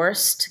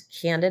endorsed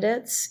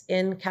candidates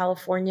in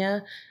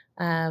California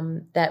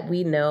that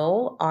we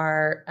know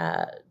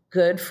are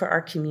good for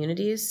our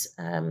communities.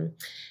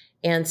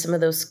 And some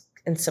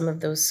of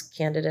those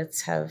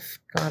candidates have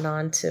gone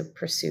on to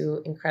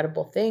pursue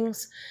incredible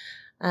things.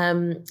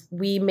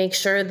 We make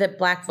sure that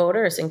Black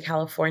voters in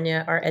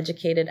California are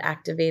educated,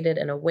 activated,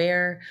 and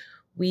aware.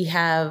 We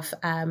have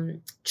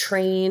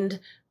trained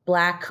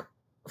Black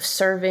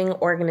serving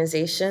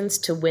organizations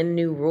to win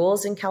new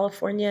rules in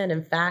California. And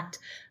in fact,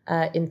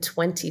 in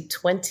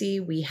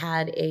 2020, we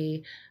had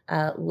a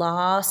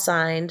law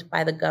signed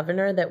by the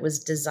governor that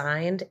was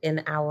designed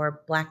in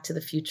our Black to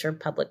the Future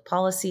Public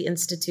Policy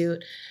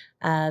Institute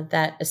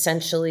that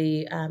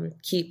essentially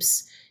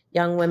keeps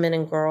young women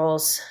and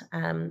girls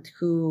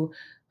who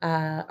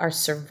are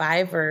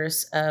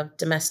survivors of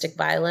domestic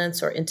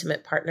violence or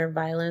intimate partner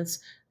violence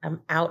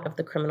out of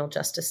the criminal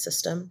justice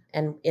system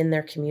and in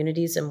their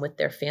communities and with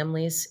their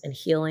families and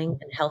healing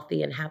and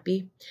healthy and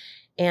happy.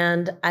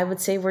 And I would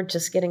say we're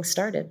just getting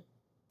started.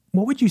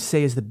 What would you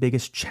say is the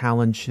biggest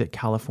challenge that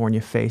California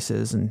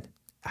faces, and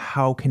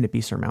how can it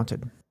be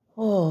surmounted?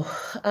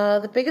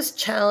 The biggest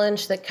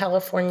challenge that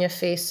California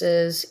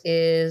faces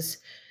is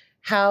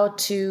how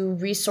to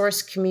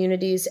resource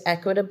communities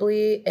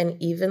equitably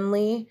and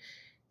evenly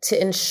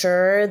to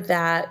ensure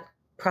that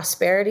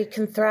prosperity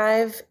can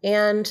thrive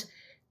and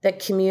that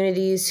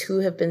communities who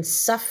have been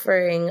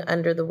suffering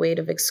under the weight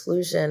of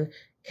exclusion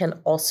can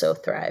also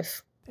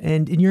thrive.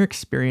 And in your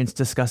experience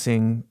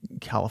discussing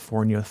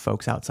California with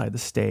folks outside the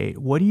state,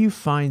 what do you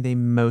find they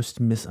most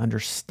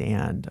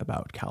misunderstand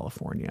about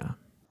California?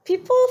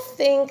 People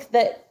think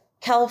that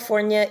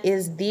California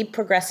is the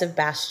progressive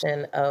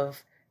bastion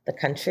of the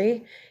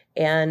country.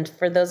 And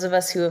for those of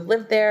us who have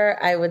lived there,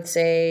 I would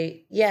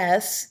say,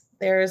 yes,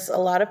 there's a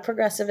lot of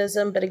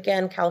progressivism. But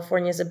again,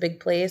 California is a big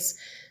place.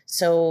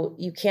 So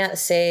you can't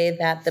say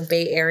that the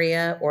Bay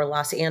Area or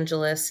Los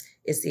Angeles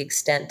is the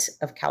extent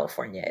of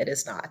California. It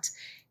is not.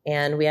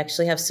 And we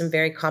actually have some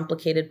very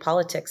complicated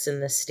politics in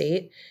this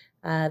state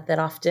that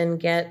often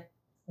get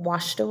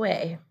washed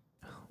away.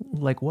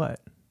 Like what?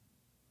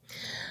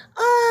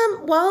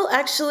 Well,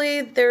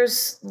 actually,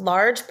 there's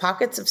large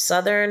pockets of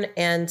Southern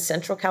and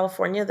Central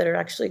California that are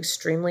actually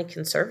extremely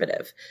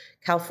conservative.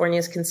 California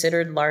is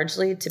considered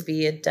largely to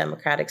be a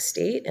democratic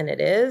state, and it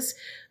is.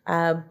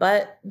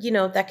 But,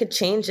 that could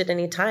change at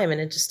any time, and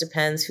it just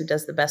depends who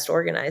does the best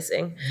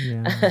organizing.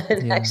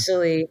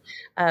 Actually,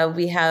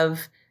 we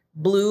have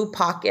blue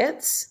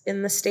pockets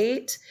in the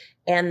state,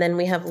 and then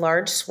we have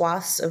large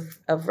swaths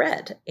of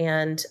red.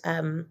 And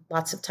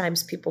lots of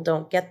times people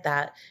don't get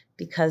that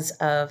because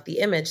of the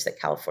image that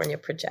California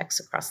projects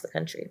across the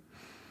country.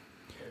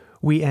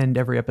 We end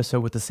every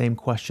episode with the same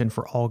question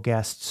for all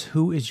guests.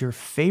 Who is your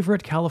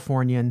favorite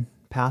Californian,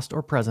 past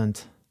or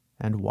present,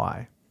 and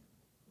why?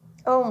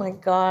 Oh my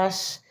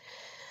gosh.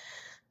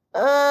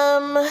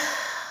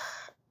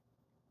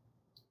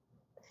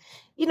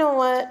 You know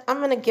what? I'm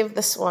going to give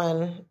this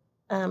one,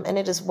 and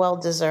it is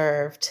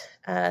well-deserved,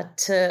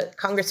 to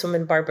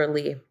Congresswoman Barbara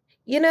Lee.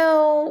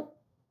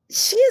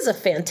 She is a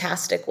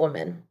fantastic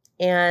woman.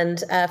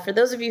 And for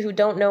those of you who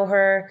don't know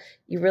her,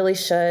 you really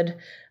should.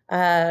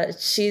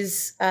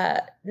 She's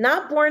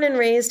not born and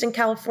raised in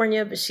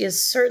California, but she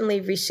has certainly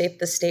reshaped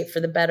the state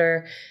for the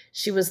better.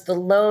 She was the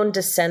lone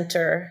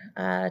dissenter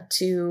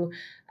to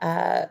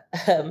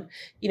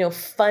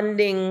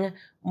funding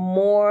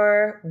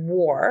more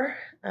war.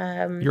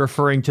 You're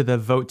referring to the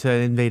vote to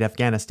invade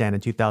Afghanistan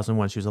in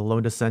 2001. She was a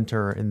lone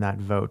dissenter in that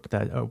vote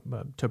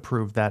to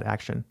approve that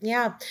action.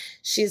 Yeah,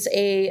 she's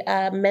a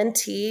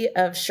mentee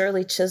of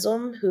Shirley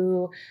Chisholm,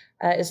 who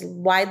is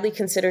widely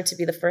considered to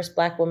be the first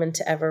Black woman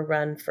to ever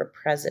run for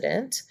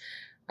president.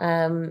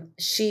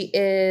 She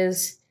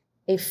is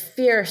a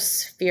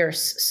fierce,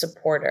 fierce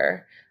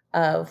supporter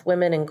of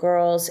women and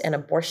girls and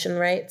abortion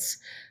rights.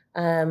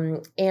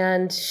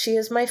 And she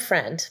is my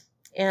friend.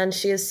 And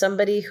she is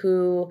somebody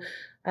who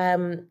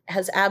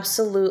has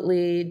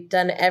absolutely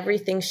done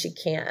everything she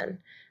can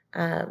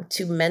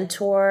to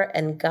mentor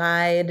and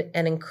guide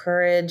and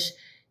encourage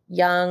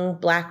young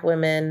Black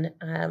women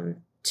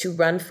to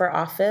run for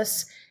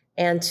office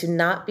and to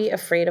not be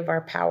afraid of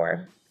our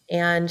power.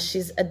 And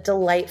she's a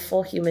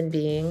delightful human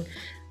being.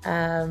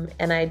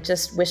 And I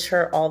just wish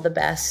her all the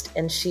best.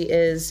 And she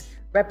is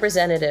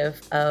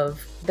representative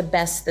of the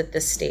best that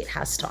this state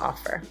has to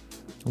offer.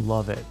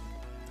 Love it.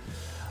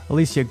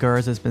 Alicia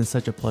Garza, it's been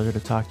such a pleasure to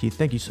talk to you.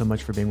 Thank you so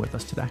much for being with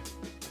us today.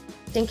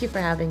 Thank you for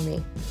having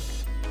me.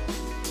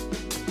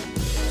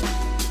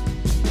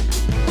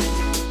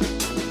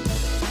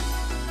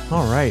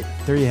 All right,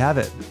 there you have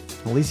it.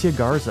 Alicia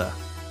Garza.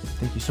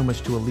 Thank you so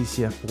much to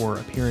Alicia for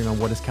appearing on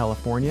What is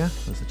California.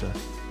 It was such a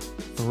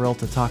thrill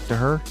to talk to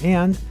her.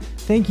 And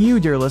thank you,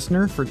 dear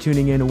listener, for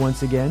tuning in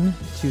once again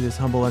to this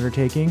humble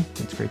undertaking.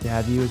 It's great to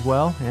have you as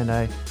well. And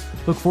I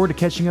look forward to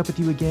catching up with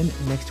you again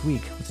next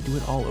week. Let's do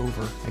it all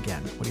over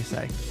again. What do you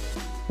say?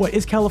 What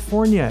is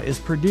California is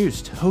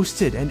produced,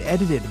 hosted, and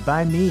edited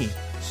by me,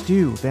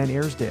 Stu Van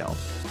Arsdale.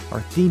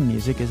 Our theme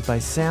music is by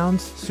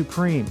Sounds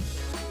Supreme.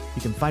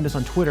 You can find us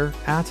on Twitter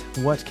at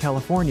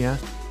WhatCalifornia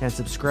and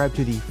subscribe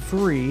to the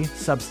free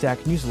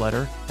Substack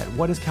newsletter at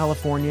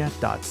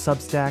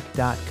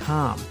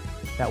whatiscalifornia.substack.com.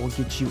 That will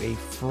get you a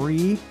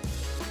free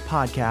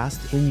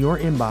podcast in your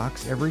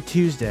inbox every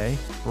Tuesday,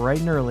 bright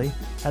and early,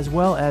 as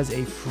well as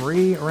a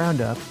free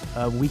roundup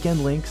of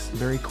weekend links,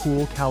 very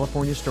cool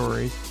California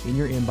stories in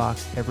your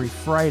inbox every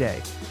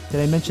Friday.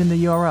 Did I mention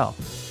the URL?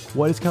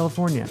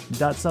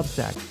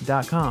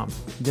 whatiscalifornia.substack.com.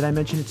 Did I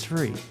mention it's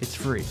free? It's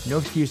free. No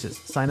excuses.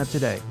 Sign up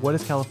today.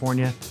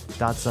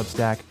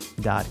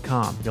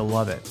 whatiscalifornia.substack.com. You'll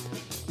love it.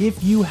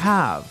 If you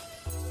have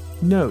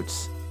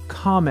notes,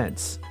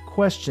 comments,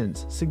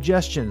 questions,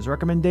 suggestions,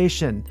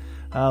 recommendation,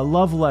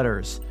 love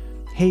letters,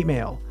 hate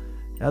mail,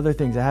 other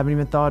things I haven't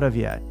even thought of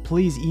yet,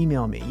 please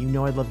email me. You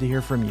know I'd love to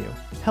hear from you.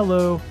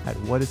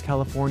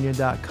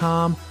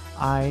 hello@whatiscalifornia.com.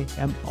 I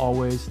am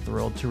always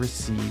thrilled to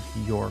receive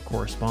your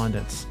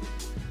correspondence.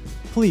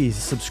 Please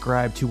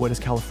subscribe to What is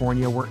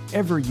California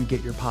wherever you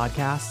get your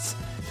podcasts.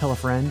 Tell a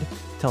friend,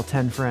 tell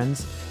 10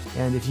 friends.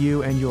 And if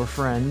you and your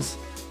friends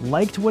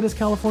liked What is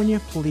California,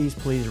 please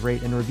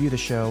rate and review the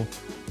show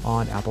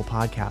on Apple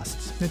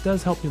Podcasts. It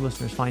does help new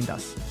listeners find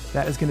us.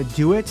 That is going to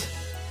do it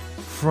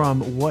from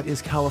What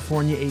is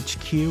California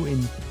HQ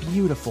in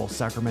beautiful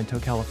Sacramento,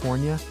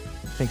 California.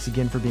 Thanks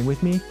again for being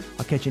with me.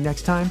 I'll catch you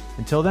next time.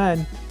 Until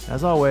then,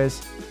 as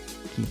always,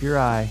 keep your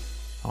eye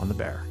on the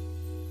bear.